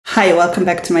Hi, welcome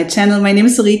back to my channel. My name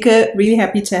is Cica. Really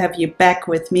happy to have you back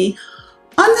with me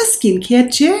on the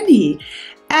skincare journey.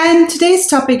 And today's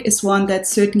topic is one that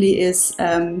certainly is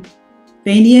very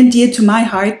near and dear to my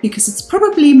heart because it's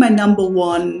probably my number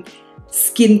one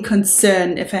skin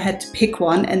concern if I had to pick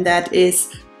one, and that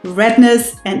is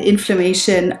redness and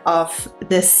inflammation of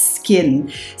the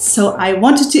skin. So I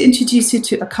wanted to introduce you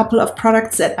to a couple of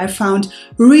products that I found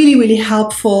really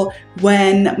helpful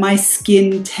when my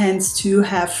skin tends to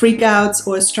have freakouts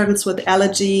or struggles with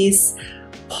allergies,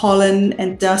 pollen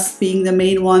and dust being the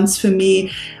main ones for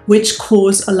me, which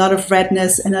cause a lot of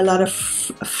redness and a lot of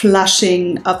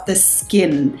flushing of the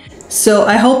skin. So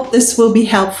I hope this will be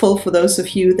helpful for those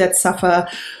of you that suffer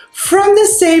from the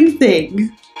same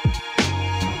thing.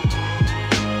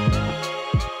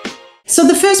 So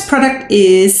the first product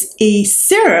is a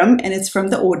serum, and it's from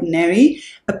The Ordinary,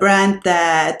 a brand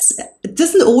that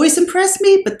doesn't always impress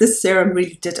me, but this serum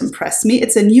really did impress me.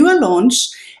 It's a newer launch,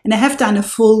 and I have done a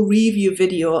full review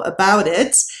video about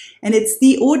it. And it's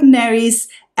The Ordinary's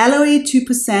Aloe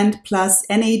 2% plus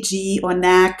NAG or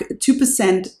NAG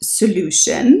 2%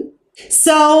 solution.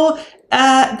 So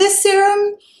this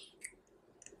serum,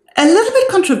 a little bit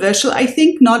controversial. I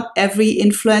think not every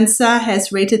influencer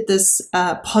has rated this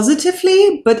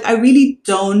positively, but I really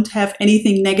don't have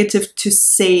anything negative to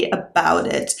say about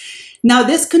it. Now,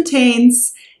 this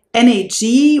contains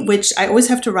NAG, which I always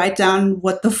have to write down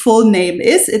what the full name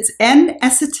is. It's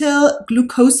N-acetyl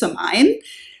glucosamine.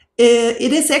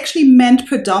 It is actually meant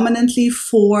predominantly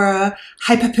for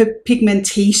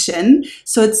hyperpigmentation.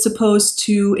 So it's supposed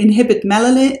to inhibit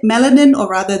melanin, or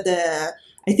rather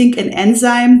I think an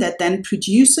enzyme that then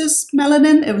produces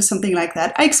melanin. It was something like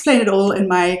that. I explained it all in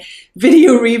my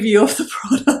video review of the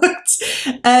product.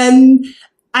 And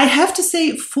I have to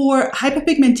say, for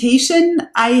hyperpigmentation,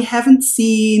 I haven't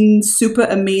seen super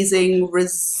amazing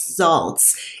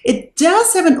results. It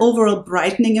does have an overall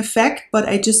brightening effect, but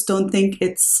I just don't think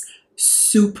it's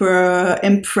super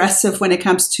impressive when it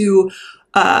comes to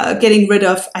getting rid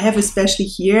of, I have especially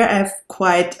here, I have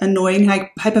quite annoying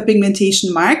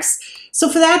hyperpigmentation marks. So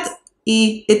for that,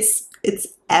 it's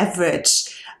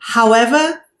average.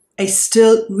 However, I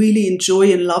still really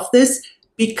enjoy and love this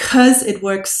because it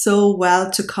works so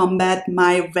well to combat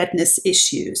my redness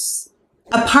issues.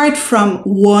 Apart from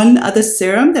one other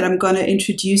serum that I'm going to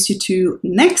introduce you to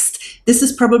next, this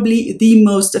is probably the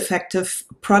most effective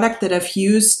product that I've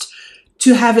used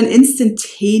to have an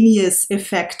instantaneous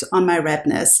effect on my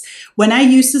redness. When I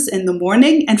use this in the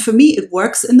morning, and for me it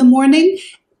works in the morning,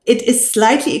 it is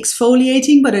slightly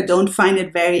exfoliating, but I don't find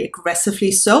it very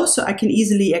aggressively so I can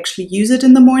easily actually use it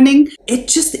in the morning. It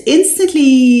just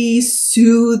instantly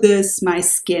soothes my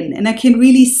skin, and I can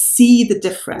really see the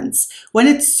difference. When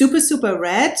it's super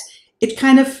red, it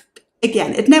kind of,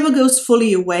 again, it never goes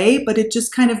fully away, but it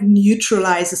just kind of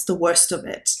neutralizes the worst of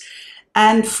it.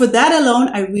 And for that alone,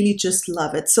 I really just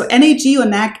love it. So NAG or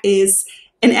NAG is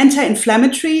an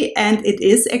anti-inflammatory, and it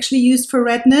is actually used for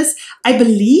redness. I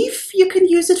believe you can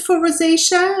use it for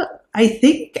rosacea. I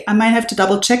think I might have to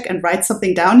double check and write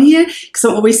something down here because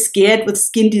I'm always scared with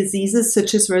skin diseases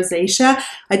such as rosacea.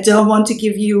 I don't want to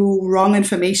give you wrong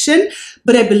information,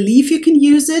 but I believe you can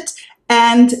use it,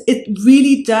 and it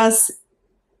really does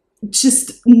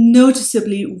just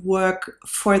noticeably work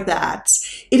for that.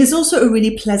 It is also a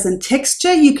really pleasant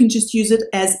texture. You can just use it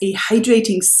as a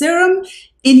hydrating serum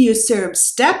in your serum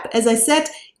step. As I said,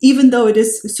 even though it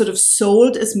is sort of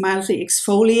sold as mildly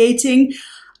exfoliating,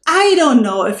 I don't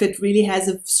know if it really has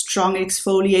a strong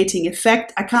exfoliating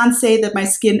effect. I can't say that my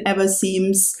skin ever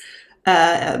seems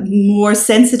more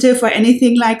sensitive or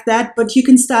anything like that, but you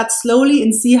can start slowly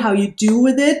and see how you do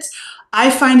with it.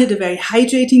 I find it a very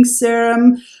hydrating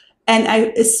serum, and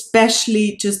I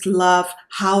especially just love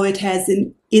how it has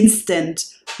an instant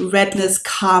redness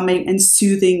calming and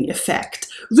soothing effect.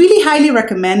 Really highly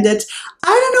recommended. I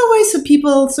don't know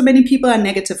why so many people are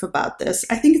negative about this.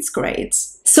 I think it's great.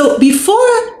 So before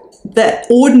the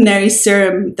Ordinary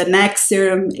serum, the NAG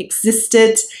serum,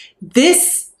 existed,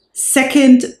 this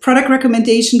second product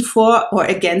recommendation for or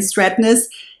against redness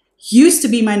used to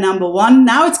be my number one.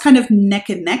 Now it's kind of neck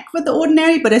and neck with The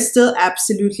Ordinary, but I still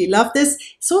absolutely love this.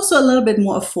 It's also a little bit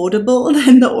more affordable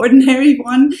than The Ordinary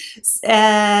one,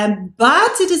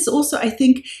 but it is also, I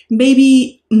think,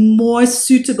 maybe more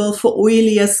suitable for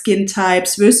oilier skin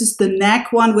types versus the NAG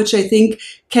one, which I think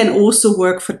can also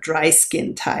work for dry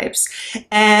skin types.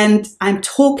 And I'm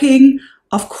talking,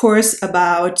 of course,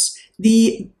 about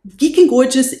the Geek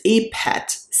Gorgeous A-Pad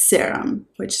serum,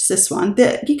 which is this one.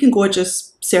 The Geek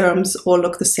Gorgeous serums all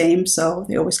look the same, so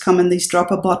they always come in these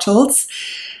dropper bottles.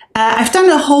 I've done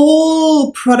a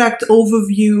whole product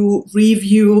overview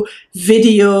review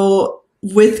video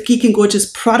with Geek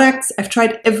Gorgeous products. I've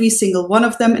tried every single one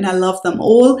of them and I love them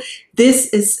all. This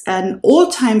is an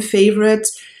all-time favorite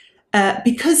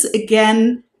because,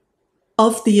 again,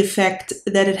 of the effect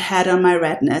that it had on my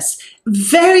redness.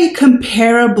 Very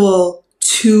comparable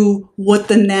to what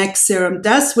the NAG serum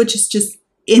does, which is just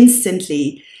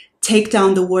instantly take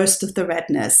down the worst of the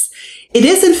redness. It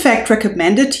is in fact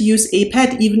recommended to use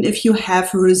R.E.D even if you have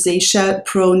rosacea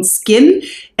prone skin,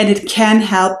 and it can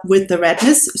help with the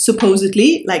redness,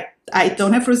 supposedly. Like, I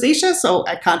don't have rosacea, so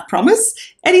I can't promise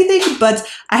anything, but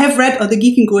I have read on the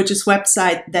Geek Gorgeous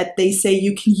website that they say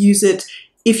you can use it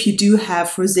if you do have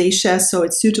rosacea, so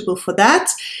it's suitable for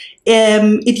that.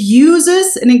 It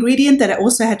uses an ingredient that I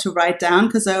also had to write down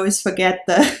because I always forget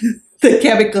the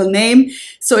chemical name.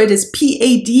 So it is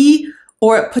PAD,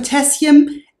 or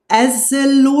potassium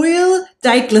azelloyl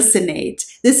diglycinate.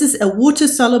 This is a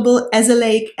water-soluble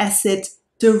azelaic acid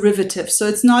derivative. So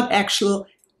it's not actual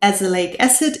azelaic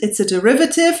acid, it's a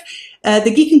derivative.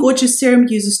 The Geek Gorgeous serum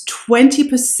uses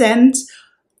 20%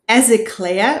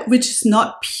 Aziclair, which is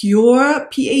not pure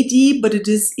PAD, but it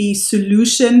is a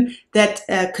solution that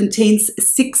contains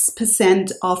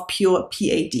 6% of pure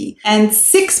PAD. And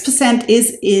 6%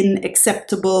 is an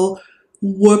acceptable,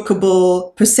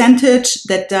 workable percentage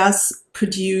that does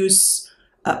produce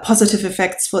positive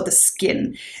effects for the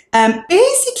skin.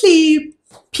 Basically,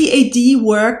 PAD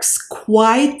works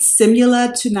quite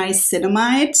similar to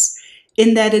niacinamide,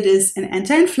 in that it is an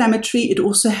anti-inflammatory. It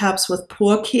also helps with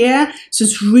pore care. So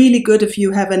it's really good if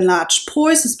you have enlarged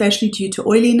pores, especially due to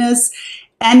oiliness.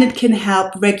 And it can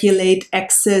help regulate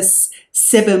excess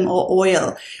sebum or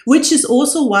oil, which is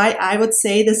also why I would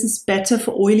say this is better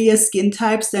for oilier skin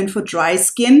types than for dry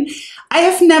skin. I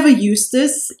have never used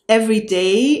this every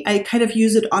day. I kind of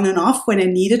use it on and off when I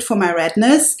need it for my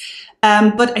redness.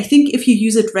 But I think if you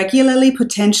use it regularly,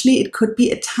 potentially it could be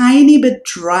a tiny bit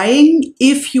drying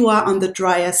if you are on the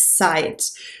drier side.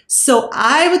 So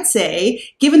I would say,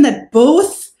 given that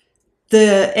both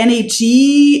the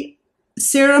NAG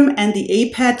serum and the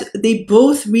R.E.D, they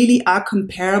both really are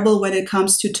comparable when it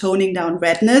comes to toning down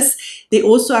redness. They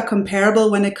also are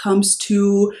comparable when it comes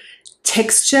to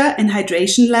texture and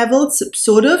hydration levels,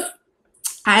 sort of.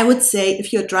 I would say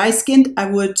if you're dry skinned, I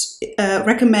would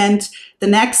recommend the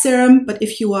NAG serum, but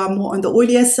if you are more on the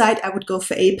oilier side, I would go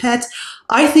for R.E.D.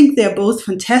 I think they're both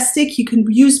fantastic. You can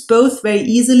use both very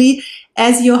easily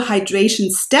as your hydration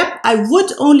step. I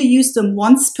would only use them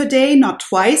once per day, not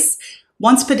twice.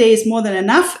 Once per day is more than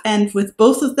enough, and with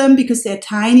both of them, because they're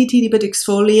tiny bit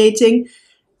exfoliating,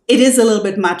 it is a little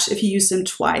bit much if you use them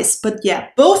twice. But yeah,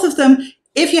 both of them,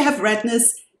 if you have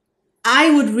redness,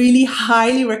 I would really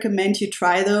highly recommend you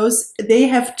try those. They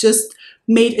have just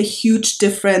made a huge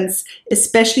difference,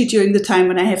 especially during the time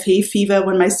when I have hay fever,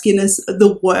 when my skin is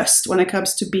the worst when it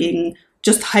comes to being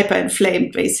just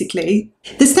hyper-inflamed, basically.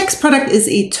 This next product is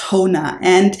a toner,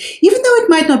 and even though it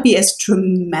might not be as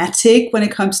dramatic when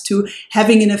it comes to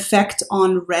having an effect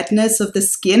on redness of the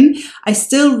skin, I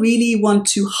still really want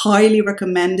to highly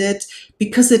recommend it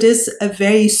because it is a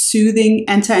very soothing,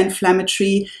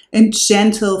 anti-inflammatory and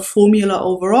gentle formula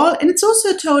overall. And it's also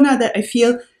a toner that I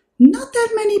feel not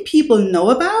that many people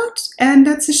know about, and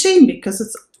that's a shame because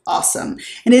it's awesome.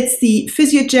 And it's the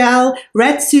Physiogel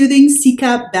Red Soothing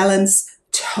Cica Balance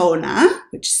Toner,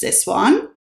 which is this one.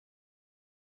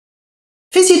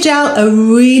 Physiogel, a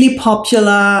really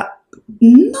popular,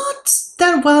 not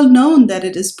that well known that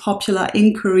it is popular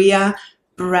in Korea,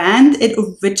 brand. It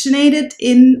originated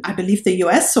in, I believe, the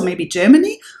US or maybe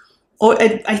Germany, or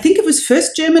I think it was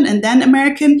first German and then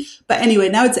American. But anyway,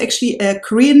 now it's actually a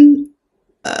Korean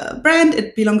brand.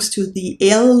 It belongs to the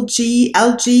LG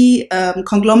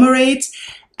conglomerate,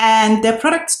 and their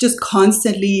products just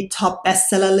constantly top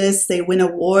bestseller lists. They win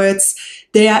awards.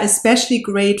 They are especially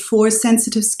great for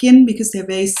sensitive skin because they're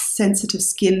very sensitive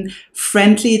skin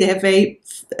friendly. They have very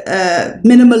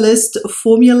minimalist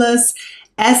formulas,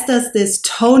 as does this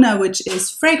toner, which is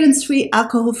fragrance free,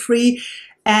 alcohol free,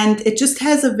 and it just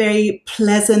has a very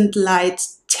pleasant, light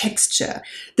texture.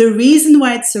 The reason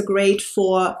why it's so great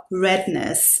for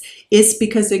redness is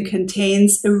because it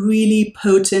contains a really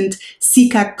potent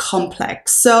Cica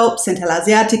complex. So Centella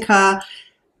asiatica,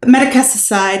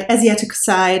 Metacassoside,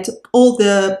 Asiaticoside, all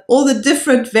the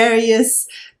different various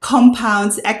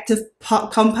compounds, active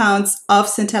compounds of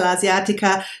Centella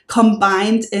asiatica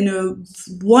combined in a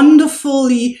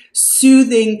wonderfully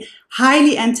soothing,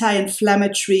 highly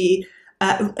anti-inflammatory,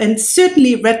 and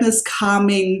certainly redness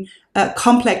calming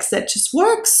complex that just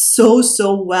works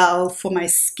so well for my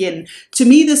skin. To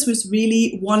me, this was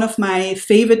really one of my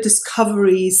favorite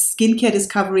discoveries, skincare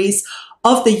discoveries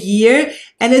of the year,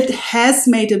 and it has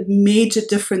made a major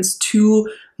difference to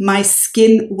my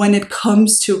skin when it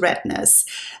comes to redness.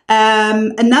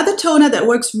 Another toner that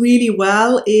works really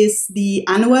well is the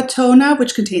Aloe toner,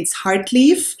 which contains heart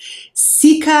leaf,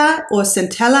 Cica or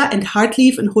centella, and heart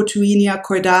leaf and Hotuinia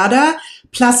cordata,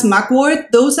 plus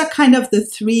mugwort. Those are kind of the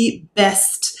three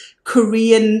best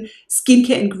Korean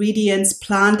skincare ingredients,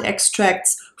 plant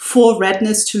extracts for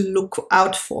redness to look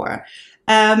out for.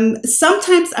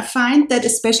 Sometimes I find that,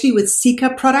 especially with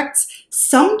Cica products,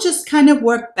 some just kind of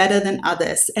work better than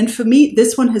others. And for me,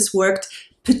 this one has worked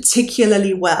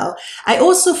particularly well. I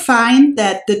also find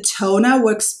that the toner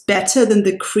works better than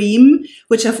the cream,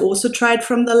 which I've also tried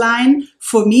from the line.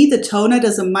 For me, the toner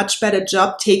does a much better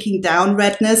job taking down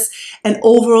redness and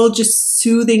overall just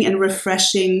soothing and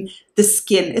refreshing the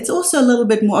skin. It's also a little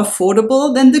bit more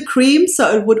affordable than the cream, so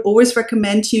I would always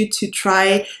recommend you to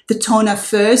try the toner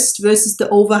first versus the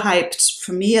overhyped,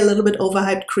 for me, a little bit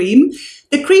overhyped cream.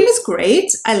 The cream is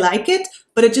great, I like it,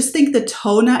 but I just think the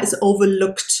toner is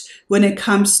overlooked when it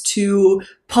comes to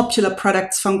popular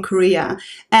products from Korea.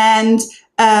 And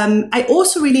I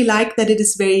also really like that it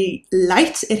is very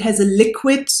light. It has a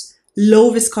liquid,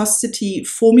 low viscosity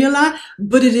formula,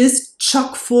 but it is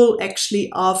chock full actually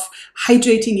of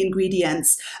hydrating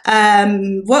ingredients.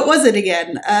 What was it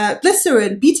again?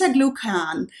 Glycerin,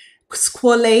 beta-glucan,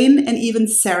 squalane, and even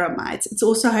ceramides. It's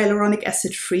also hyaluronic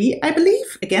acid free, I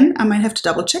believe. Again, I might have to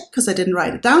double check because I didn't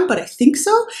write it down, but I think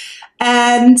so.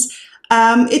 And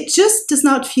it just does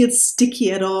not feel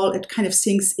sticky at all. It kind of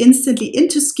sinks instantly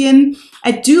into skin.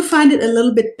 I do find it a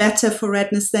little bit better for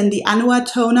redness than the Aloe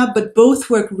toner, but both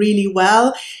work really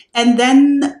well. And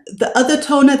then the other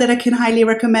toner that I can highly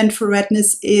recommend for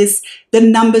redness is the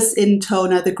Numbers In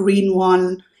toner, the green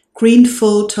one. Green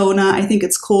Full toner, I think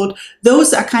it's called.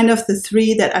 Those are kind of the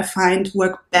three that I find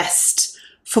work best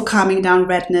for calming down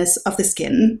redness of the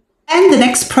skin. And the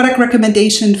next product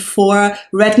recommendation for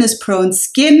redness prone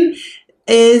skin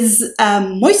is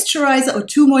moisturizer, or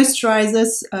two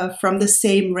moisturizers from the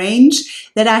same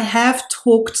range that I have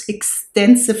talked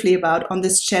extensively about on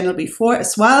this channel before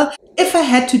as well. If I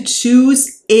had to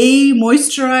choose a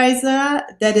moisturizer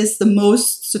that is the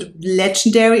most sort of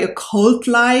legendary or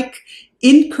cult-like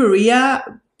in Korea,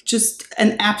 just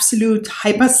an absolute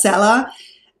hyper seller,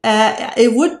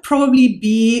 it would probably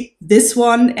be this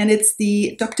one, and it's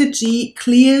the Dr. G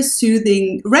Clear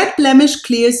Soothing, Red Blemish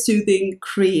Clear Soothing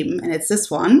Cream, and it's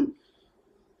this one.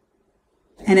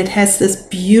 And it has this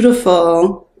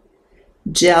beautiful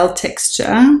gel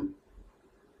texture.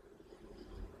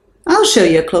 I'll show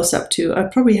you a close-up too. I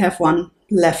probably have one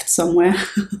left somewhere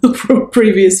from a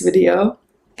previous video.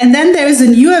 And then there is a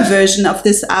newer version of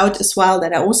this out as well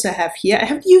that I also have here. I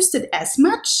haven't used it as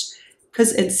much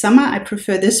because in summer I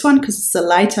prefer this one because it's a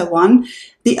lighter one.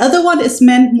 The other one is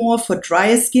meant more for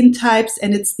drier skin types,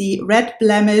 and it's the Red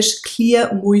Blemish Clear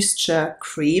Moisture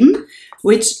Cream,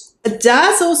 which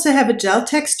does also have a gel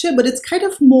texture, but it's kind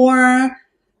of more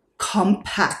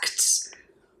compact.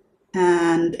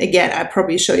 And again, I'll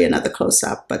probably show you another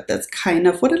close-up, but that's kind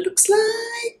of what it looks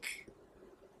like.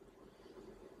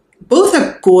 Both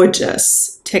are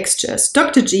gorgeous textures.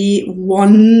 Dr. G,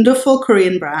 wonderful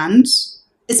Korean brand.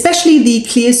 Especially the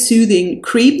Clear Soothing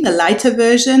Cream, the lighter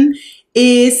version,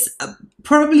 is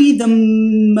probably the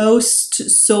most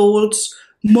sold,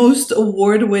 most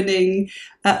award-winning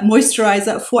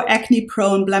moisturizer for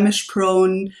acne-prone,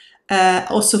 blemish-prone,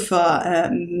 also for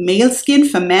male skin,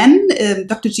 for men.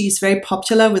 Dr. G is very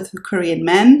popular with Korean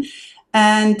men.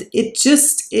 And it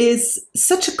just is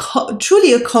such a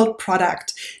truly a cult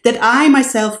product that I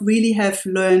myself really have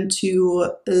learned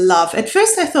to love. At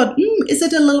first I thought, is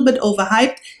it a little bit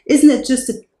overhyped? Isn't it just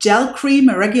a gel cream,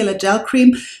 a regular gel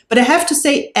cream? But I have to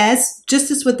say,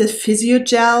 just as with the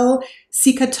Physiogel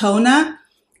Cica toner,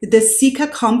 the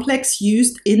Cica complex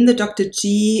used in the Dr.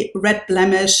 G Red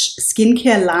Blemish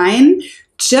skincare line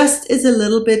just is a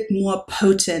little bit more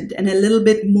potent and a little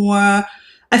bit more,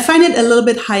 I find it a little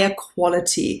bit higher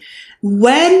quality.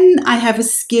 When I have a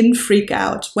skin freak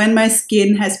out, when my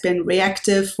skin has been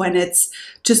reactive, when it's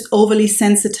just overly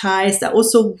sensitized, I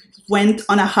also went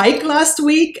on a hike last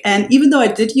week, and even though I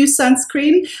did use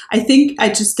sunscreen, I think I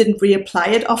just didn't reapply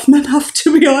it often enough,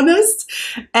 to be honest.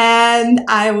 And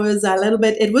I was a little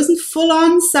bit, it wasn't full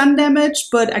on sun damage,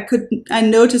 but I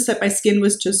noticed that my skin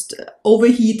was just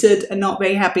overheated and not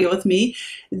very happy with me.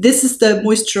 This is the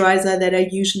moisturizer that I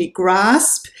usually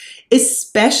grasp,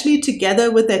 especially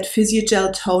together with that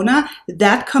Physiogel toner.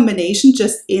 That combination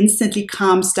just instantly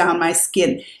calms down my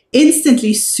skin,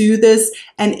 instantly soothes,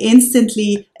 and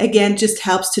instantly, again, just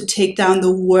helps to take down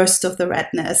the worst of the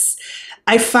redness.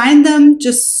 I find them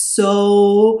just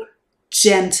so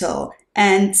gentle.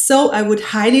 And so I would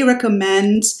highly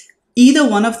recommend either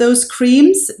one of those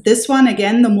creams. This one,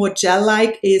 again, the more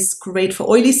gel-like, is great for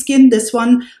oily skin. This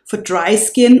one for dry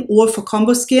skin or for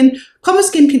combo skin. Combo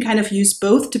skin can kind of use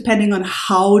both depending on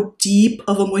how deep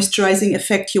of a moisturizing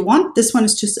effect you want. This one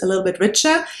is just a little bit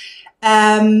richer.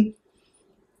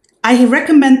 I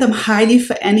recommend them highly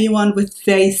for anyone with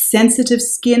very sensitive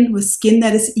skin, with skin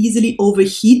that is easily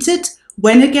overheated.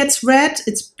 When it gets red,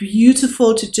 it's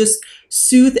beautiful to just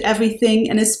soothe everything,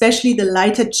 and especially the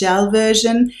lighter gel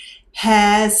version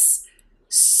has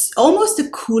almost a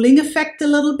cooling effect a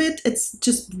little bit. It's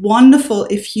just wonderful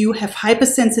if you have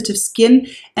hypersensitive skin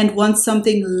and want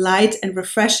something light and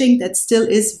refreshing that still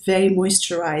is very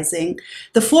moisturizing.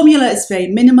 The formula is very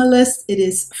minimalist, it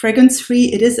is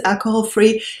fragrance-free, it is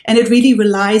alcohol-free, and it really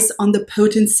relies on the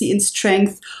potency and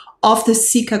strength of the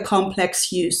Cica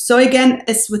complex used. So again,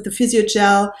 as with the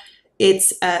Physiogel,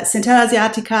 it's Centella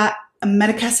asiatica,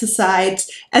 Metacassoside,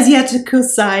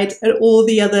 Asiaticoside, and all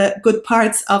the other good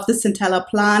parts of the Centella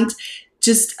plant.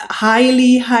 Just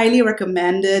highly, highly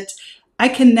recommended. I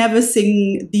can never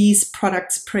sing these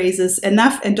products' praises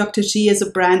enough, and Dr. G as a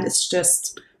brand is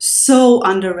just so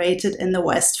underrated in the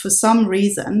West for some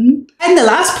reason. And the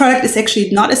last product is actually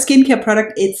not a skincare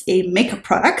product, it's a makeup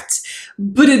product,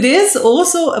 but it is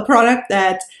also a product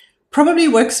that probably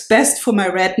works best for my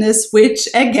redness, which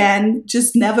again,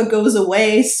 just never goes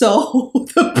away. So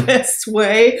the best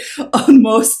way on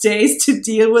most days to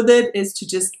deal with it is to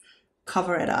just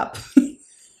cover it up.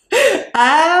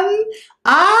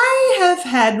 I have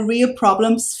had real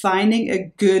problems finding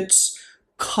a good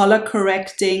color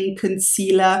correcting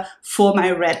concealer for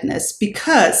my redness,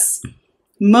 because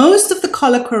most of the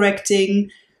color correcting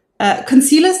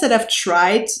concealers that I've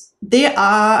tried, they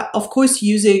are, of course,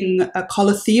 using a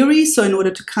color theory. So in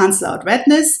order to cancel out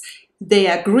redness, they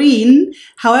are green.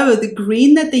 However, the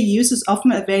green that they use is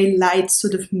often a very light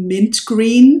sort of mint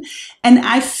green. And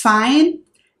I find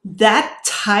that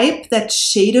type, that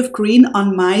shade of green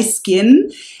on my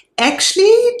skin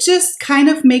actually just kind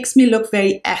of makes me look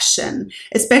very ashen,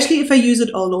 especially if I use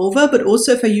it all over, but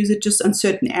also if I use it just on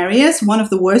certain areas. One of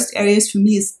the worst areas for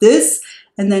me is this.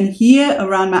 And then here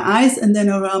around my eyes and then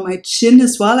around my chin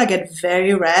as well, I get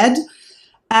very red.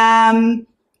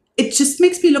 It just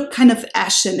makes me look kind of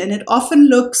ashen, and it often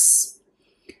looks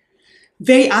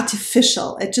very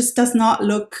artificial. It just does not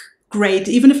look great.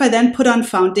 Even if I then put on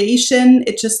foundation,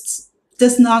 it just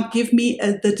does not give me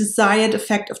the desired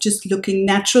effect of just looking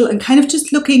natural and kind of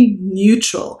just looking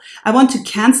neutral. I want to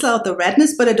cancel out the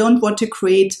redness, but I don't want to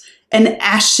create an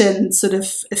ashen sort of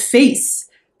face.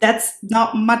 That's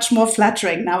not much more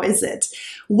flattering now, is it?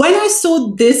 When I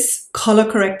saw this color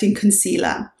correcting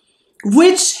concealer,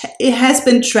 which it has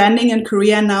been trending in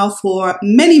Korea now for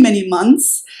many, many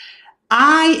months,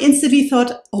 I instantly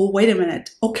thought, oh, wait a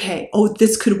minute. Okay, oh,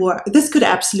 this could work. This could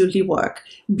absolutely work,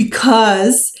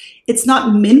 because it's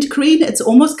not mint green. It's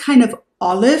almost kind of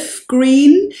olive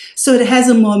green. So it has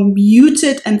a more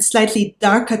muted and slightly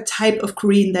darker type of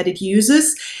green that it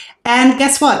uses. And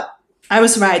guess what? I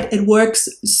was right. It works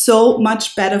so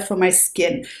much better for my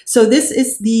skin. So this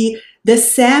is the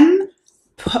SAEM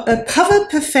Cover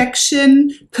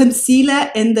Perfection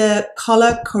Concealer in the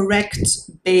color Correct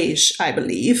Beige, I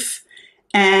believe.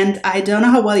 And I don't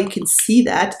know how well you can see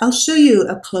that. I'll show you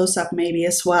a close-up maybe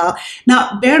as well.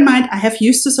 Now, bear in mind, I have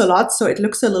used this a lot, so it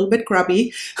looks a little bit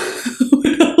grubby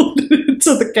when I hold it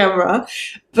to the camera.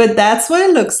 But that's what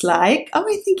it looks like. Oh,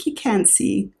 I think you can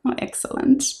see. Oh,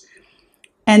 excellent.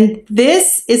 And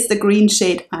this is the green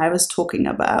shade I was talking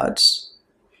about,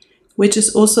 which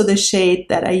is also the shade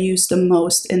that I use the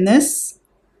most in this.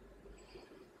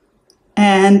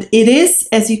 And it is,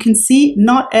 as you can see,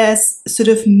 not as sort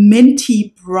of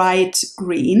minty bright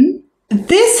green.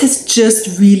 This has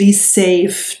just really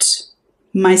saved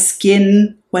my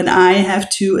skin when I have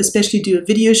to especially do a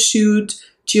video shoot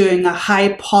during a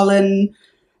high pollen,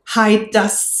 high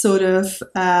dust sort of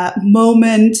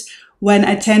moment, when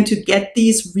I tend to get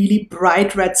these really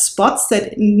bright red spots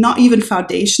that not even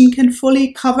foundation can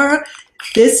fully cover.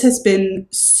 This has been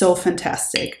so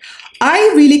fantastic. I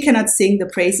really cannot sing the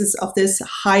praises of this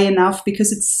high enough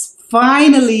because it's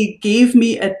finally gave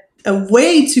me a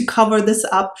way to cover this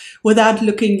up without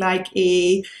looking like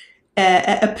a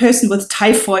person with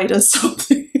typhoid or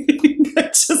something.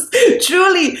 Just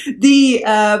truly, the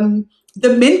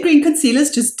mint green concealers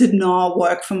just did not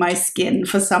work for my skin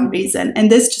for some reason, and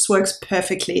this just works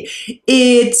perfectly.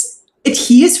 It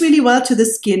adheres really well to the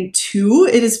skin too.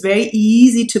 It is very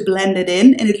easy to blend it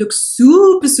in, and it looks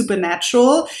super, super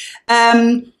natural.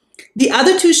 The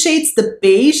other two shades, the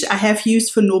beige, I have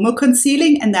used for normal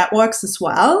concealing, and that works as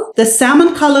well. The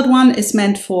salmon colored one is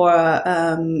meant for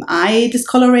eye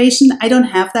discoloration. I don't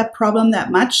have that problem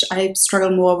that much. I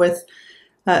struggle more with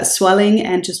swelling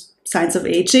and just signs of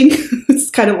aging. It's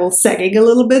kind of all sagging a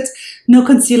little bit. No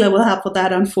concealer will help with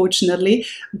that, unfortunately.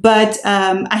 But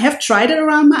I have tried it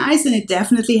around my eyes, and it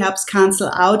definitely helps cancel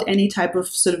out any type of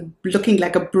sort of looking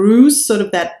like a bruise, sort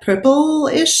of that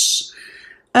purple-ish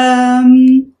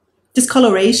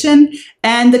discoloration.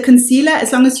 And the concealer,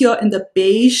 as long as you're in the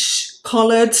beige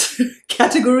colored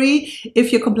category,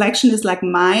 if your complexion is like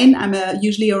mine, I'm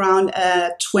usually around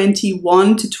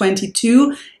 21 to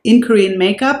 22 in Korean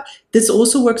makeup. This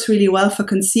also works really well for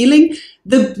concealing.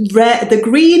 The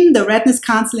green, the redness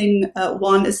canceling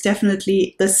one is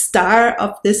definitely the star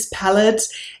of this palette,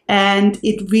 and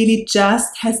it really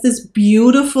just has this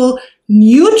beautiful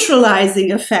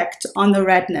neutralizing effect on the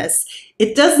redness.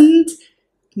 It doesn't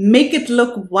make it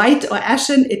look white or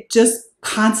ashen, it just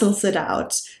cancels it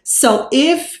out. So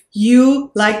if you,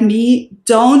 like me,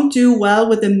 don't do well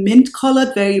with the mint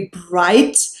colored, very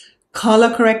bright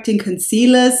color correcting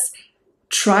concealers,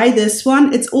 try this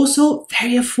one. It's also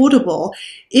very affordable.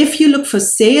 If you look for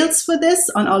sales for this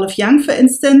on Olive Young, for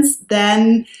instance,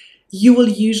 then you will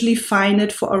usually find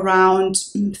it for around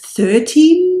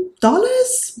 $13,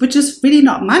 which is really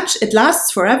not much. It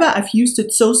lasts forever. I've used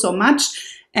it so much,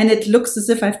 and it looks as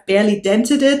if I've barely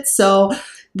dented it. So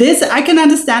this, I can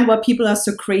understand why people are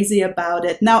so crazy about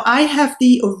it. Now, I have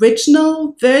the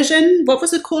original version. What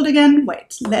was it called again?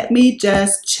 Wait, let me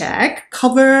just check.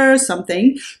 Cover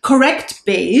something. Correct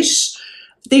Beige.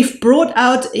 They've brought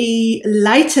out a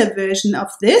lighter version of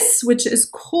this, which is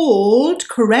called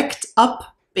Correct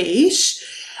Up Beige.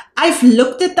 I've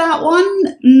looked at that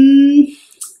one.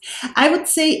 I would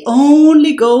say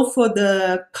only go for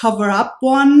the Cover Up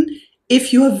one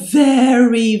if you're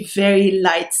very, very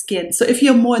light skinned. So if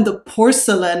you're more in the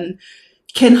porcelain,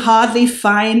 can hardly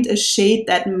find a shade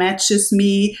that matches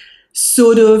me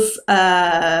sort of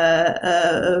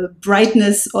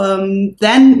brightness,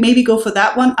 then maybe go for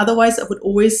that one. Otherwise, I would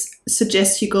always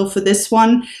suggest you go for this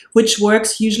one, which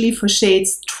works usually for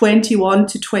shades 21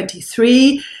 to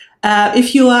 23.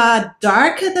 If you are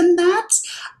darker than that,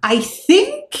 I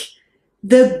think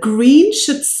the green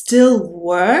should still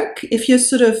work. If you're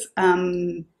sort of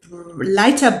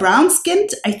lighter brown skinned,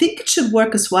 I think it should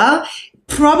work as well.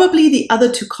 Probably the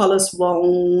other two colors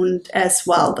won't as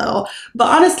well though. But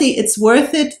honestly, it's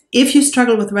worth it if you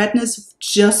struggle with redness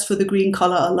just for the green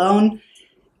color alone.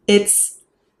 It's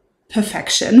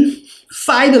perfection.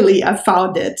 Finally, I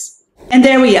found it. And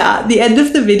there we are, the end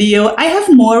of the video. I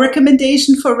have more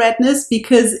recommendation for redness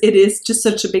because it is just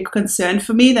such a big concern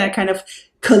for me that I kind of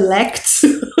collect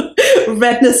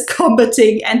redness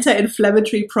combating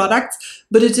anti-inflammatory products,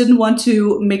 but I didn't want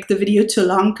to make the video too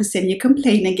long because then you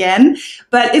complain again.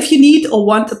 But if you need or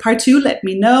want a part 2, let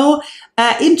me know.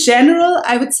 In general,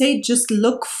 I would say just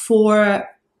look for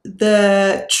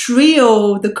the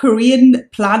trio, the Korean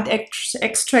plant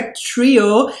extract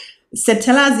trio,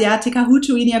 Centella asiatica,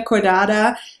 Hutuinia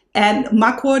cordata, and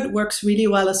mugwort works really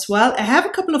well as well. I have a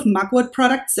couple of mugwort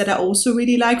products that I also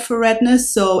really like for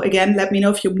redness. So again, let me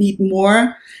know if you need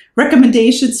more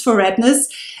recommendations for redness.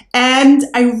 And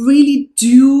I really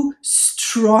do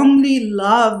strongly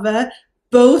love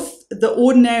both the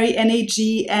ordinary NAG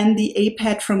and the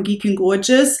A-Pad from Geek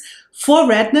Gorgeous. For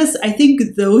redness, I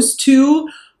think those two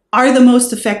are the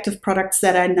most effective products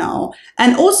that I know.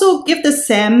 And also give the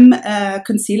SAEM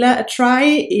concealer a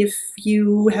try if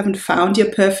you haven't found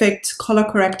your perfect color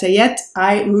corrector yet.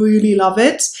 I really love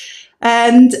it.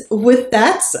 And with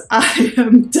that, I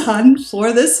am done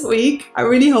for this week. I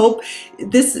really hope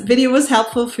this video was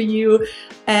helpful for you.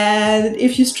 And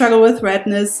if you struggle with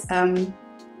redness,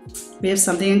 we have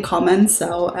something in common.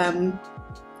 So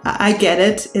I get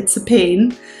it. It's a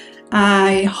pain.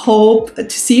 I hope to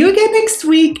see you again next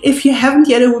week. If you haven't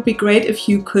yet, it would be great if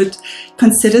you could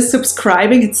consider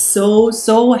subscribing. It's so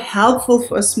helpful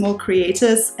for small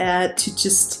creators to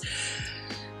just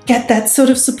get that sort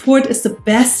of support is the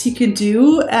best you can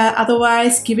do.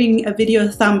 Otherwise, giving a video a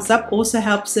thumbs up also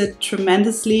helps it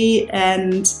tremendously,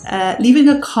 and leaving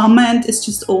a comment is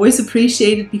just always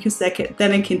appreciated, because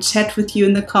then I can chat with you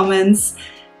in the comments.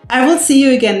 I will see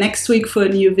you again next week for a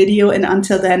new video, and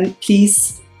until then,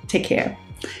 please take care.